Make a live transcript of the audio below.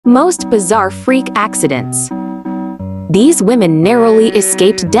Most bizarre freak accidents. These women narrowly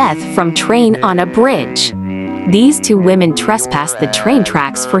escaped death from train on a bridge. These two women trespassed the train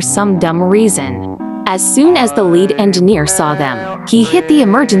tracks for some dumb reason. As soon as the lead engineer saw them, he hit the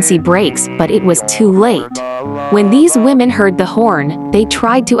emergency brakes, but it was too late. When these women heard the horn, they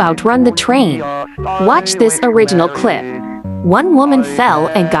tried to outrun the train. Watch this original clip. One woman fell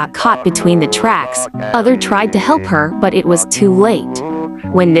and got caught between the tracks. Other tried to help her, but it was too late.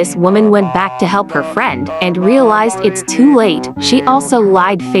 When this woman went back to help her friend and realized it's too late, she also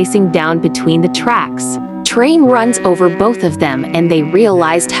lied facing down between the tracks. Train runs over both of them and they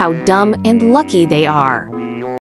realized how dumb and lucky they are.